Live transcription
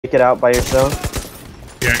Take it out by yourself?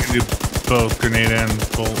 Yeah, I can do both grenade and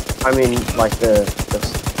bolt. I mean, like the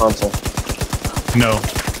console. No.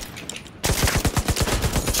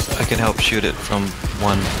 I can help shoot it from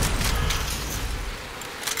one.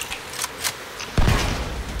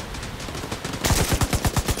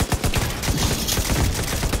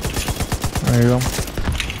 There you go.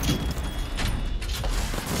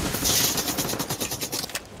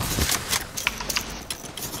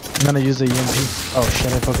 I'm gonna use the EMP. Oh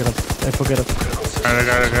shit, I fucked it up. Alright, I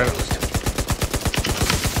got it.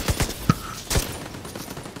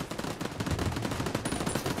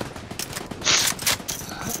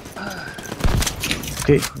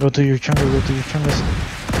 Okay, go to your chungus,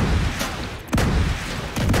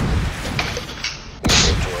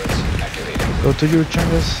 Go to your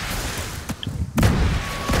chungus.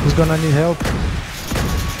 Who's gonna need help?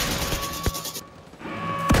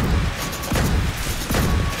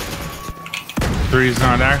 Three's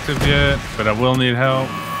not active yet, but I will need help.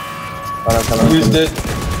 Who is dead?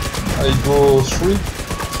 I go 3.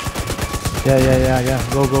 Yeah.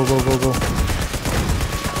 Go.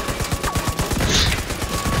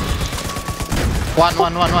 One.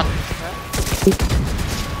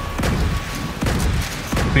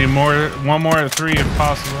 Need one more at 3 if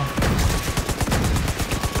possible.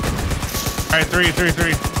 Alright, 3.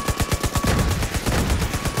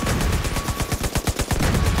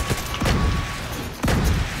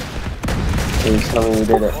 Please tell me we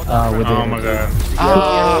did it. We did Oh my god.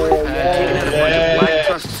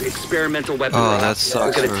 Experimental weapon. Oh, that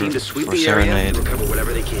sucks We're gonna team to sweep for the area Serenade. and recover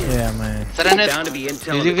whatever they can. Yeah, man. Serenade. Bound to be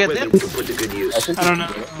intel Did you get equipment them? we can put to good use. I don't know.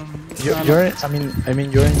 I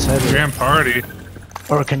mean, you're inside. We're in party.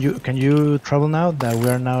 Or can you travel now that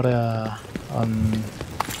we're now on?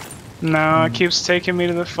 No, it keeps taking me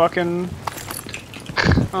to the fucking...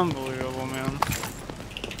 Unbelievable, man.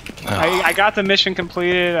 I got the mission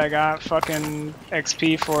completed, I got fucking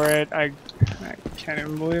XP for it, I can't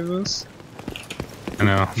even believe this. I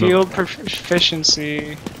know. Field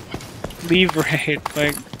proficiency, leave rate,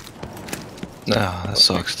 like... No, that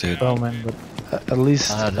sucks, dude. Oh man, but at least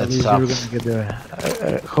you're gonna get there.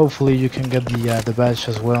 Hopefully you can get the badge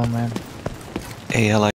as well, man. Hey, I like